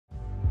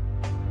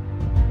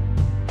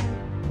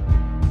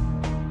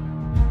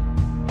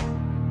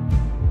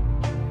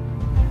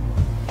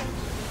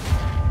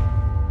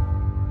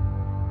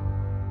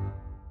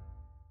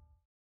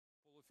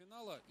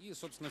И,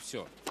 собственно,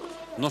 все.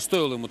 Но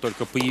стоило ему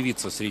только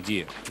появиться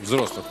среди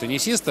взрослых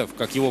теннисистов,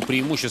 как его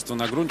преимущество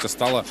на грунте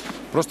стало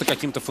просто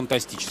каким-то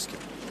фантастическим.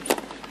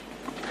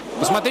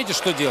 Посмотрите,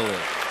 что делает.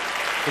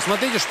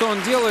 Посмотрите, что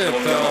он делает.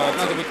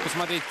 Надо будет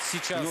посмотреть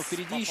сейчас. У него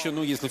впереди еще,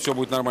 ну, если все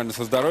будет нормально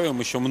со здоровьем,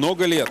 еще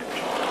много лет.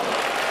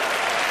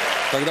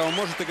 Когда он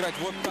может играть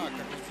вот так,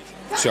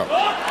 как все.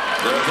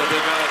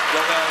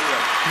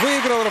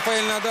 Выиграл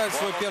Рафаэль Надаль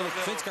свой первый.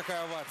 Смотрите,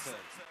 какая овация.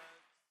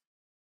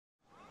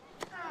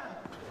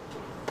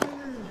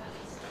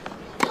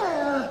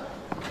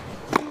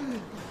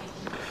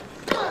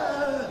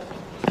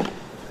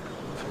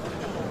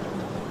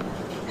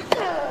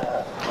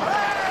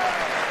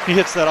 He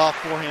hits that off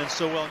forehand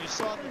so well, and you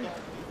saw the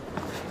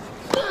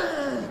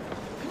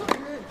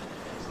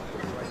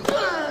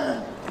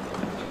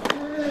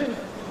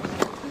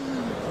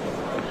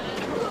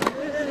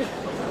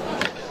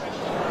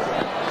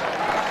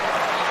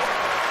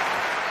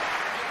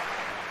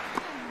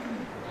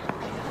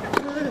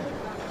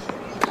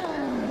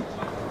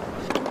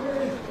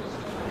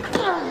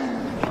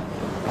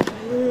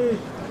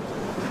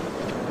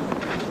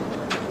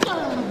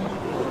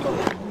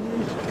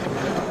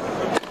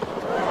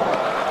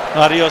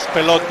Adios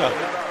pelota.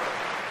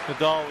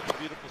 Nadal with a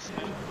beautiful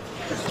spin.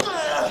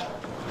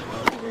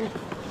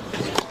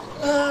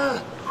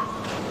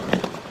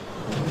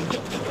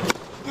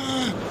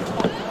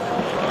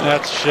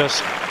 That's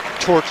just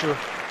torture.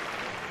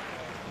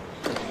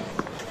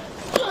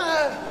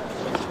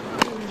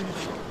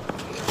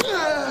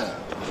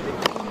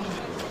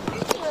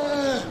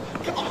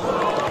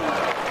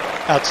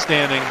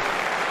 Outstanding.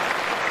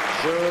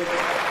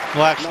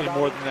 Well, actually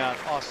more than that.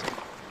 Awesome.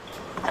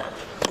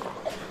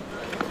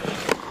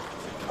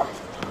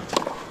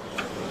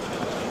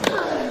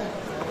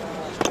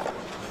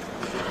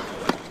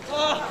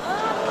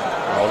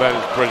 Oh, that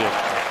is brilliant.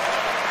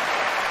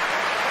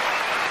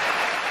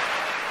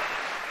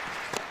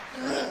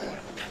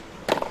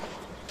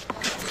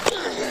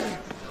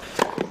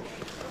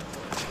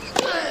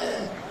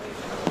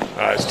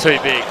 Oh, it's too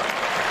big.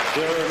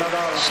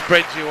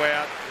 Spreads you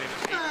out.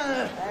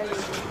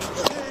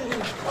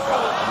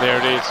 And there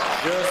it is.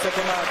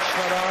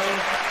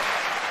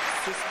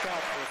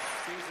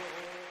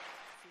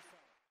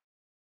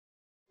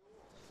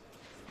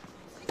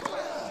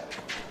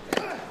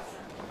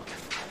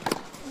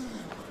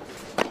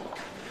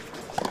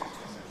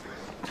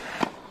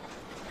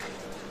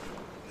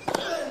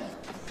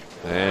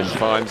 And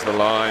finds the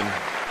line.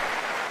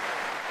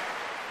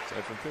 So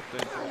from 15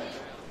 points.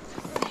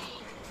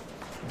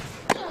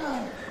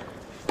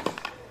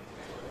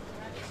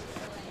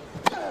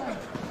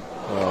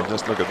 Well,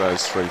 just look at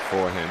those three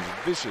forehands.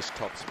 Vicious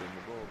topspin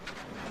the ball.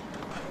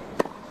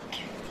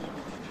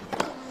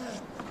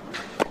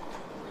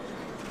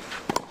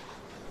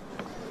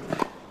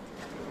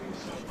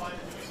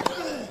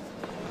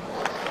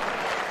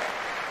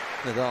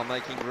 Nadal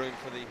making room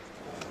for the...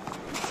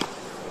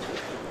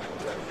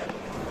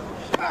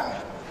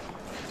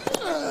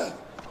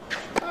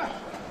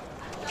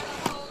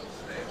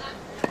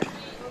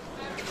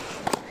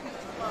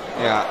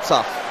 Yeah,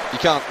 tough. You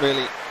can't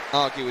really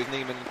argue with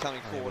Nieminen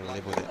coming forward.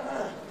 Live with it.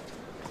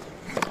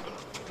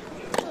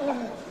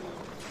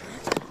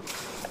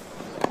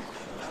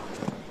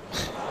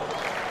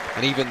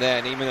 And even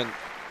there, Nieminen.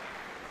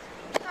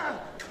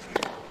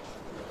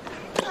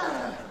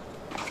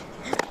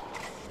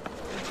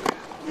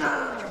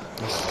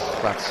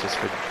 That's just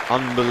been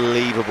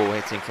unbelievable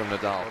hitting from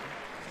Nadal.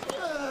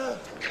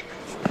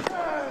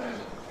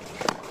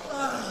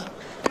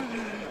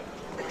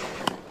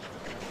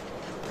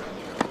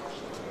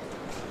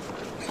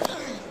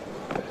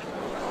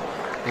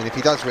 And if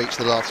he does reach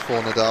the last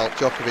four, Nadal,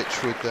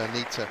 Djokovic would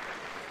need to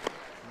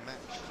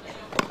match.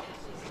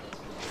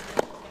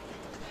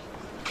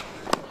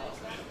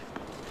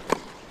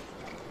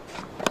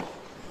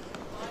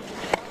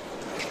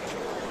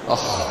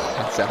 Oh,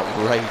 that's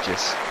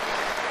outrageous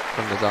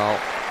from Nadal.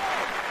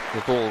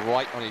 The ball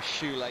right on his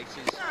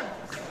shoelaces.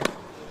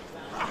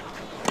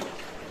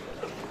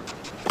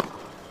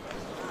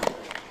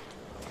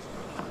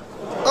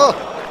 Oh,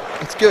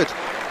 it's good.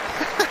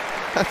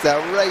 That's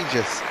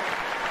outrageous.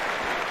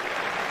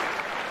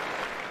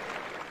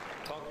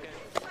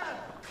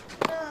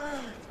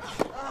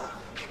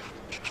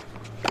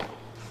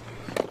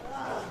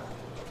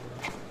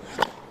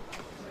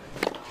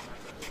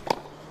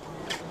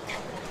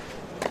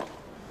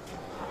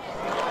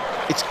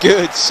 It's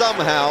good.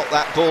 Somehow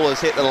that ball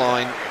has hit the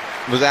line,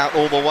 was out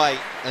all the way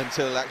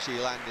until it actually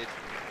landed.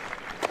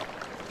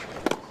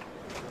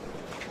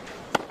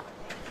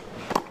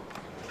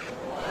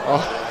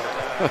 Oh,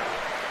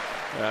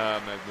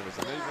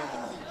 magnificent.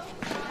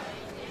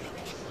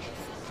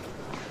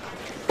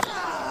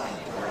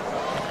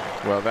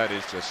 Well, that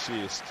is just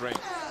sheer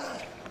strength.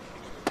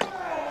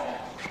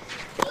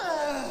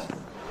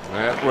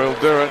 That will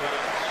do it.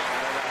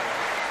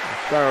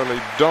 A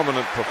thoroughly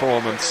dominant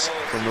performance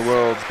from the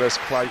world's best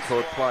clay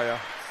court player,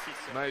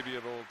 maybe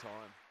of all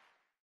time.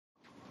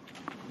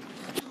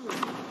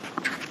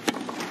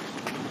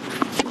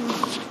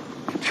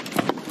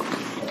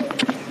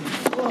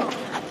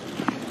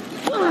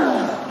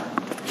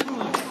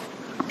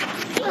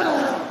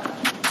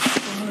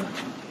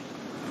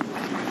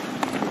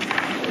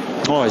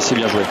 Oh, et c'est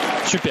bien joué.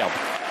 Superbe.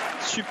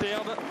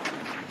 Superbe.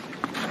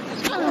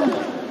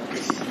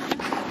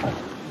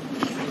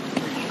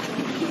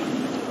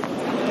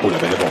 Oh la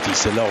belle amortie,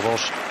 celle-là en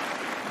revanche.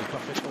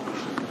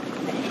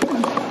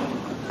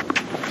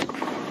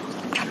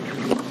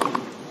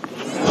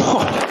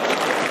 Oh.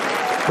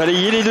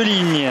 Balayer les deux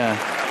lignes.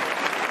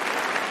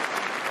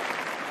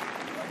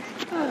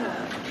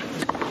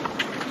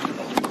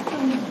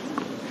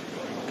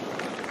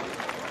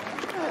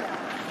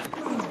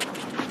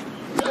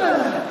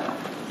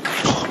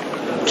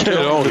 Quel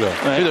angle,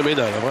 ouais.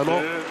 Phénoménal, vraiment.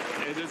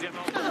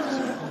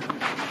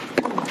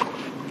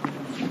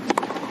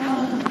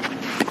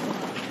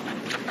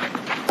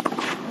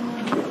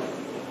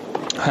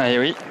 Ah et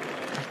oui,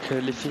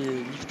 avec l'effet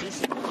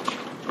liftis.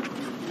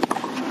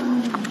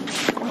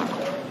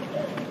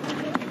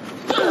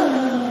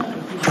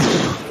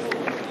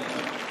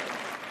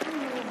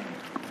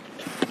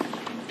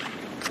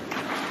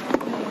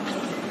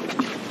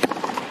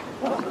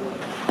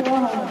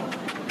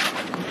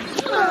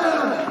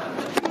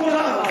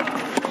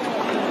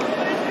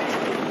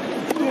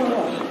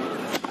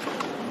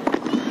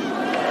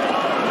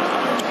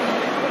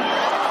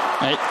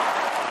 Ouais.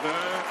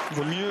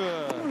 Vaut mieux.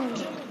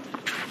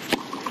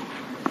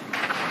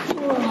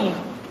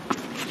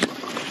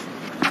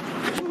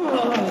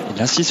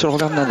 Il insiste sur le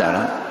revers de Nadal.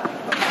 Hein.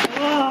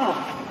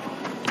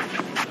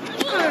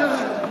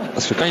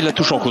 Parce que quand il la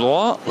touche en coup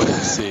droit. Ouais,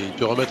 il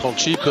peut remettre en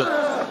chip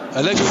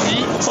à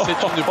l'agonie. C'est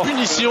une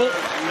punition.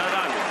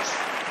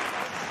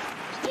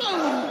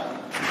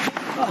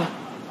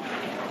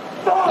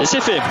 Et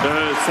c'est fait.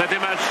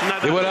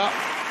 Et voilà,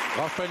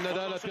 Rafael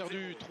Nadal a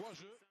perdu 3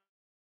 jeux.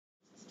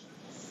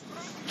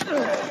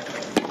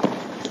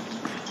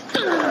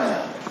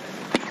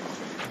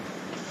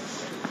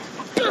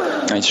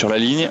 Il est sur la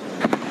ligne.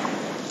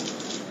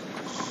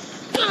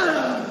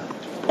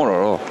 Oh là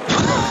là.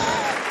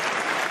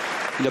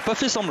 Il n'a pas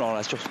fait semblant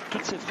là sur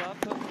toutes ses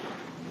frappes.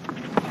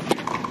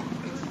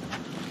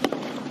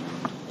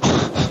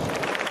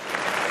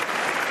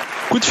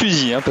 Coup de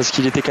fusil, hein, parce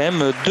qu'il était quand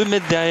même 2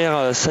 mètres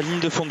derrière sa ligne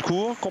de fond de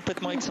cours,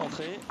 complètement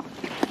excentré.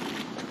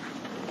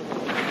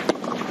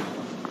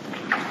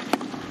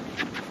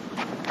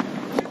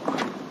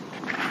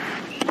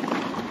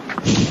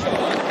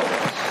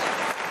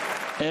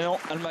 Et non,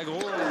 Almagro.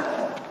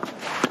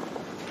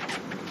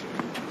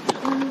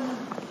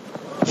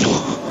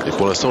 Et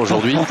pour l'instant,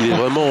 aujourd'hui, il est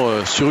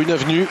vraiment sur une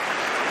avenue,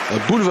 un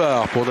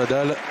boulevard pour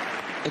Nadal.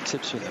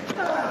 Exceptionnel.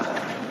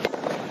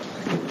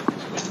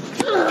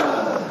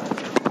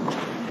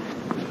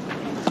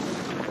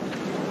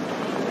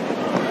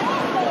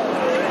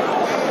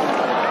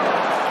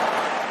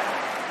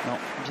 Non,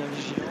 bien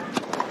vigilant.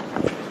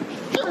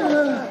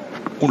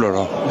 Ouh là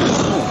là.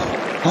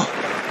 Oh.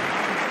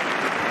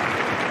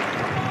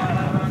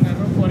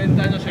 40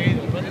 años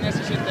seguidos. Va a tener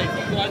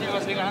 65 años y va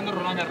a seguir ganando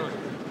Roland Garros.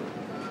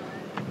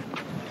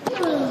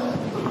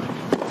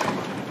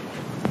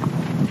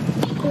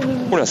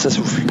 Oula, ça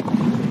souffle.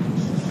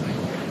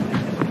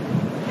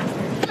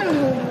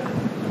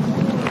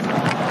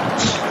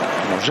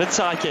 On jette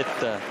sa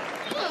raquette.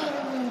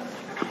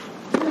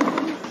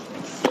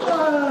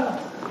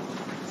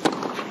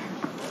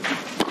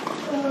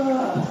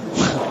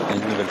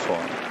 Une nouvelle fois.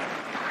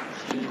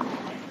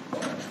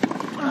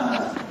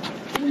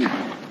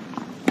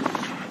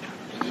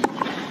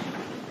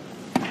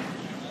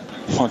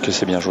 Oh, que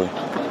c'est bien joué.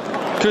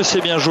 Que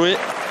c'est bien joué.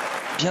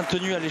 Bien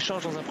tenu à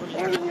l'échange dans un premier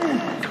temps.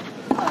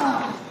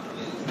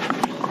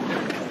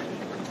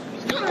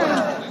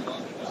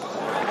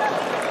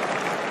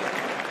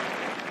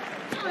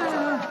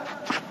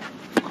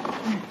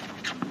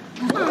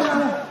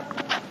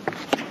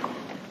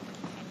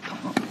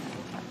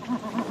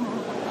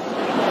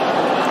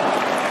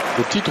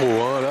 Le petit trop,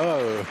 hein, là.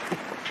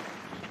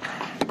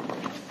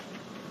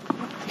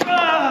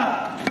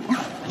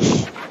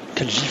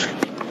 Quel gifle.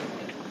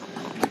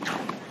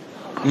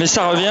 Mais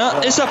ça revient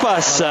et ça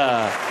passe.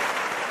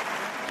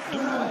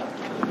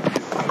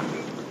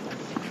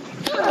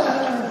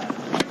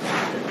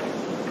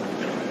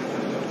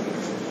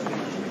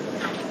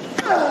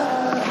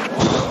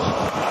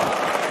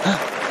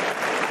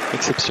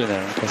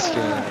 Exceptionnel parce que.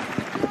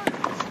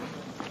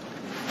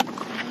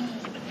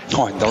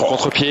 Oh, dans le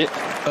contre-pied.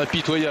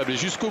 Impitoyable et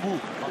jusqu'au bout.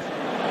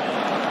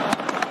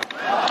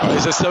 Et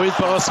ça se termine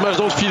par un smash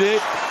dans le filet.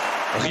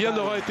 Rien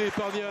n'aura été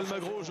épargné à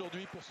Almagro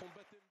aujourd'hui pour son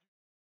baptême.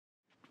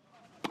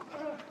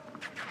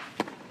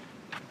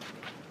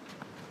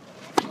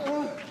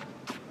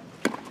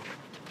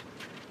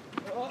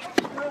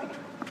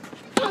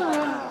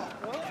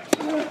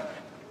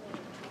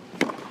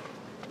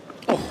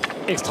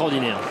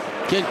 Extraordinaire.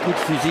 Quel coup de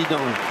fusil dans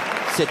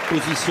cette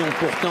position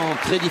pourtant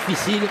très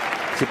difficile.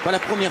 C'est pas la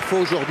première fois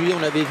aujourd'hui,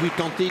 on avait vu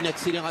tenter une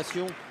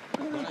accélération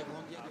dans la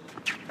grande diagonale.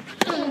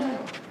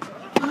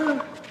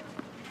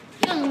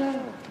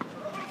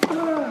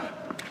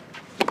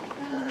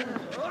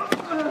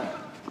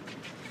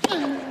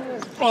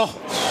 Oh,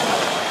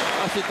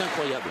 ah, c'est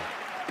incroyable.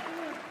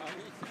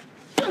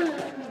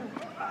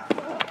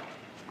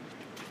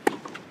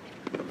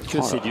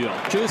 Que c'est dur.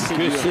 Que c'est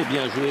Que dur. c'est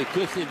bien joué.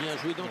 Que c'est bien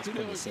joué dans tous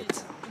les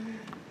registres.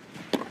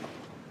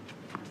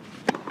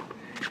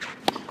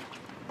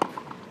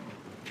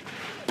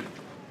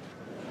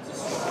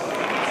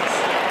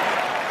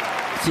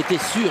 C'était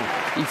sûr.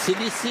 Il s'est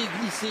laissé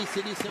glisser, il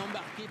s'est laissé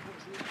embarquer pour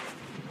jouer.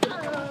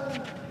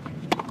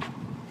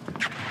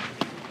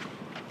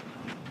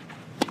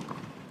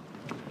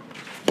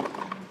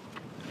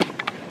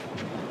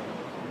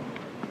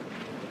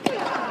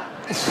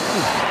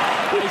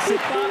 Il ne s'est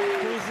pas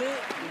posé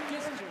de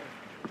questions.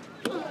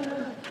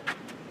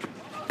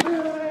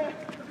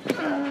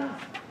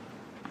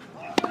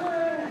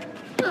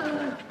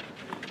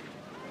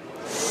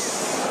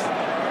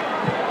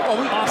 Oh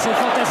oui. Ah, c'est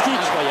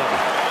fantastique. Incroyable.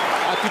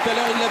 Ah, tout à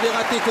l'heure, il l'avait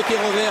raté côté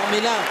revers,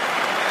 mais là,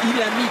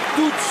 il a mis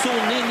toute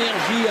son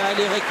énergie à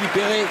aller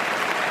récupérer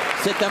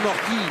cet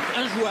amorti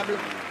injouable.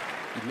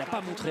 Il ne l'a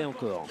pas montré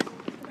encore.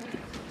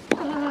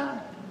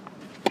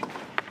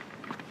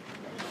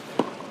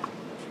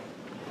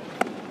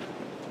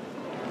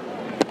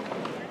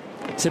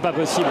 C'est pas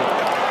possible.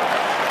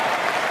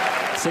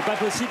 C'est pas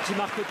possible qu'il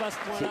marque pas ce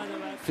point-là.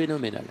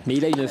 Phénoménal. Mais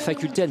il a une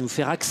faculté à nous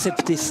faire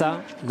accepter ça,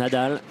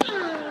 Nadal,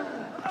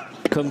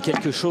 comme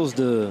quelque chose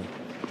de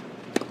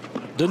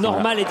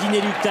normal et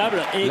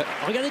d'inéluctable. Et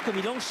regardez comme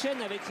il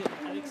enchaîne avec ce...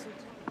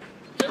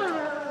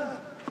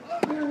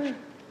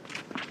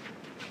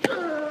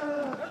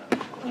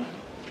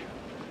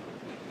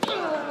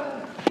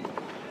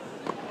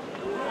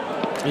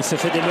 Il se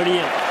fait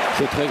démolir.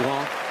 C'est très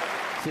grand.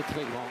 C'est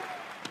très grand.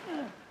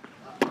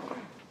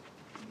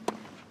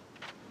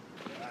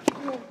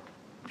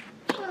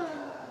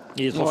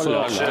 Il est trop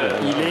fort.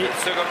 Il est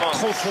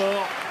trop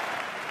fort.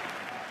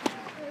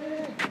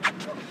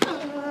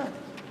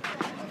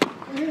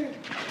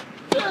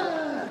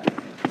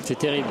 C'est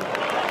terrible.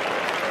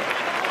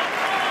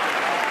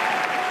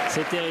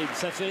 C'est terrible.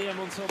 Ça fait rire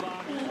Mansour.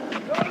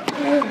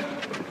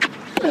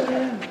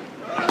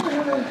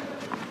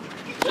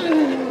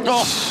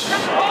 Oh,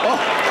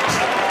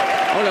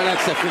 oh là là,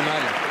 que ça fait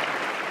mal.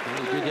 Dans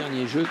les deux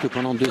derniers jeux, que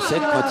pendant 2 sets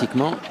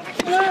pratiquement.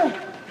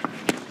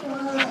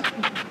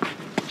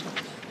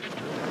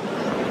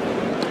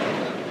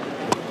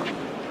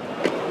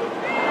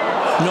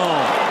 Non.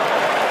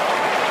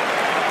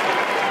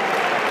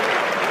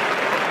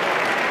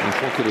 Je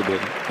crois qu'elle est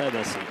bonne. Ah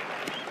ben si.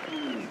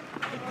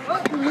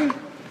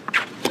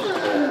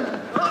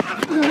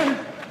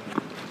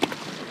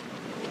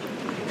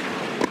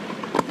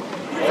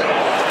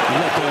 Il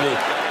l'attendait.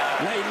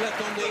 Là, il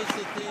l'attendait.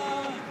 C'était...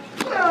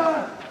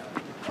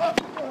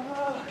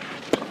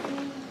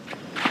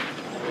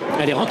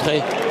 Elle est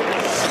rentrée.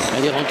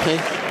 Elle est rentrée.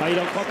 Ah, il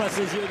n'en croit pas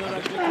ses yeux dans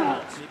la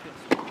Djokovic.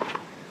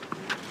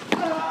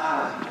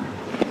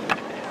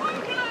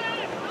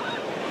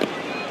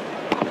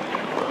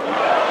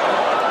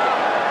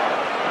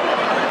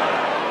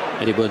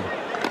 Elle est bonne.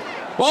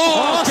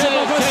 Oh, c'est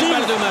pas possible. Quelle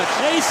balle de match.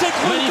 Et il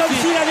s'écroule comme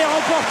s'il avait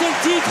remporté le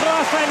titre,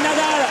 Rafael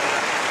Nadal.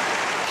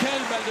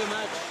 Quelle balle de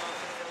match.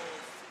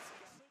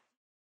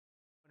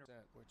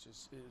 Which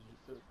is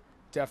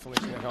definitely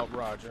going to help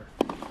Roger.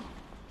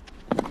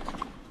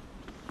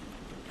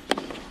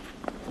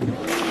 You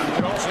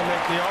could also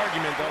make the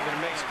argument, though, that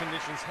it makes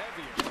conditions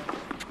heavier.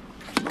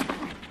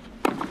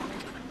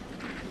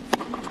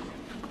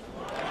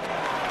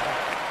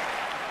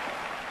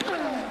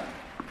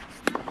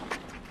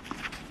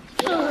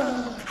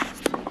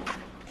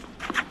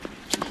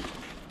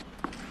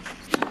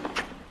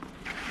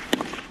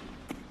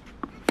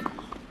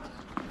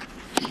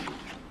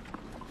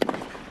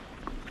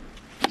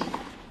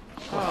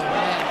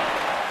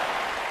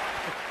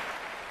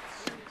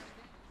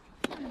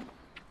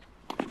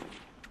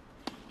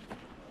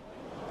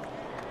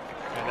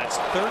 And that's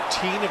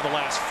 13 of the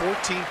last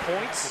 14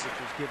 points, which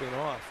is giving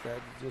off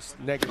that just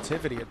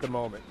negativity at the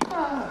moment. He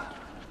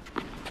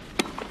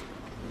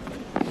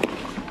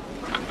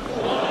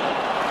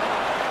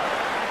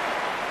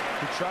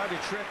tried to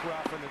trick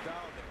Rafael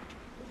Nadal there.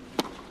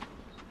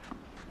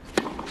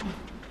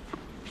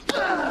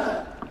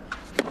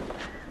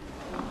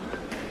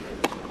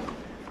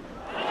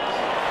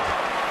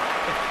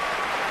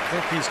 I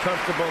think he's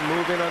comfortable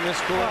moving on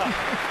this court.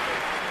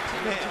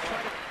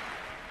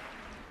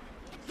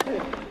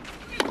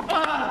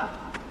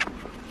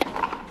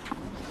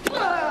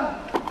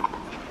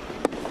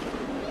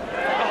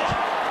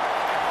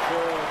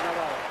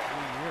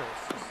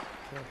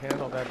 Can't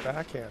handle that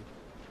backhand.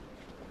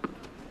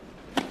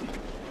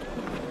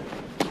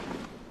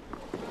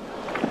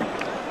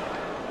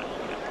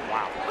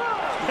 Wow.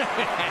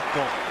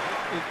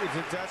 It's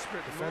a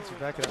desperate defensive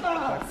backhand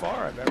by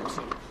far I've ever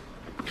seen.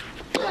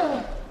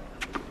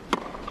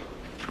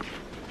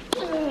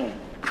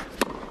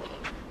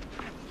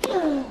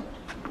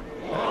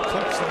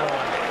 Clips the ball.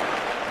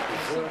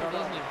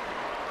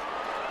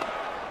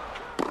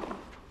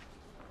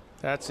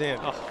 That's in.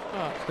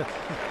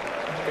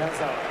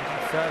 That's out.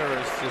 Federer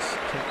is just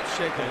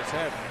shaking his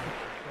head.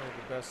 One of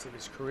the best of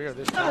his career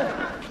this time.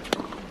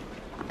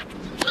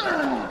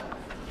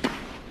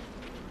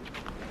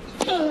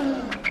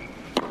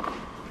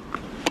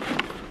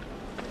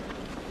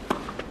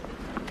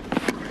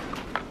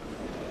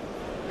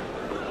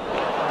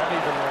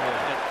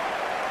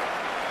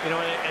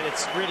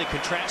 it's really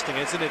contrasting,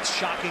 isn't it? It's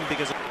shocking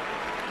because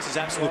this is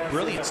absolute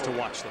brilliance to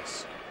watch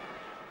this.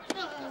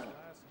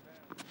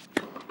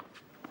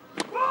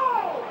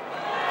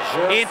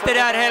 Inte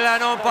där heller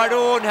någon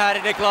pardon, här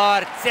är det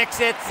klart.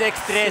 6-1,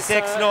 6-3,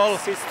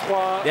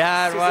 6-0. Det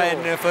här var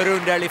en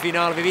förunderlig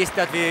final. Vi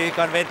visste att vi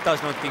kan vänta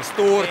oss någonting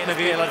stort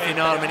med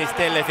final, men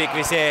istället fick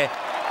vi se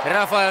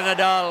Rafael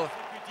Nadal.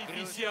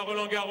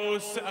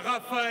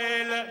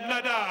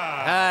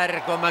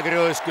 Här kommer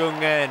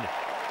gruskungen.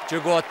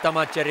 28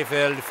 matcher i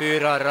följd,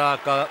 4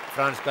 raka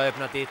franska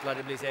öppna titlar.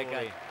 Det blir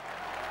säkert.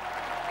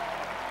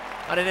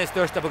 Han är den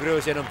största på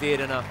grus genom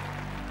tiderna.